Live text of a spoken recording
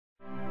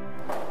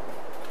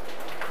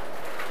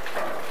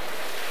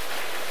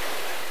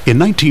In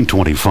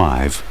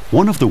 1925,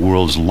 one of the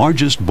world's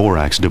largest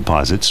borax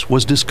deposits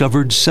was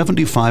discovered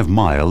 75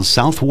 miles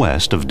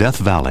southwest of Death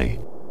Valley,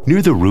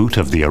 near the route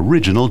of the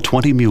original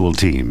 20 mule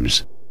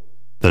teams.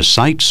 The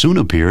site soon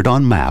appeared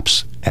on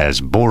maps as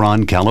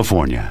Boron,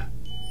 California.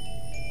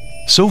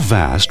 So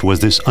vast was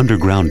this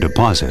underground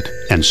deposit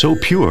and so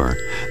pure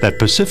that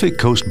Pacific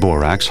Coast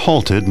Borax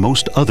halted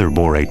most other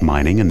borate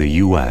mining in the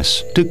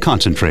U.S. to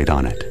concentrate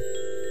on it.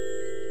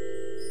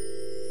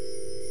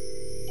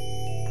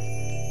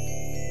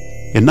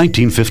 In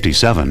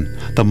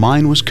 1957, the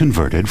mine was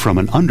converted from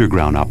an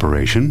underground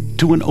operation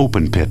to an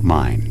open-pit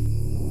mine.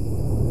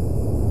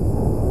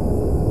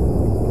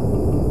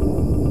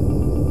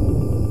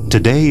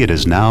 Today it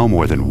is now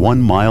more than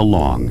 1 mile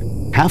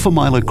long, half a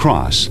mile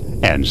across,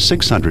 and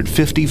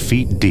 650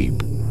 feet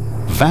deep,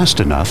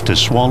 vast enough to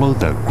swallow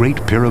the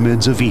Great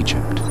Pyramids of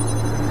Egypt.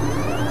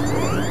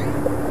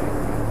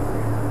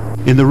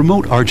 In the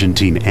remote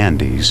Argentine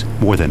Andes,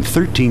 more than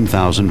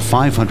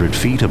 13,500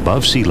 feet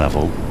above sea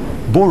level,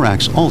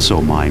 Borax also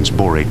mines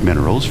borate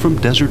minerals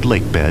from desert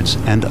lake beds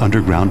and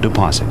underground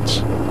deposits.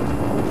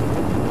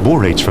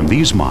 Borates from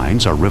these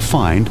mines are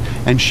refined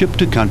and shipped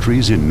to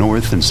countries in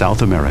North and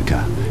South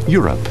America,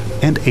 Europe,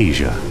 and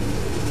Asia.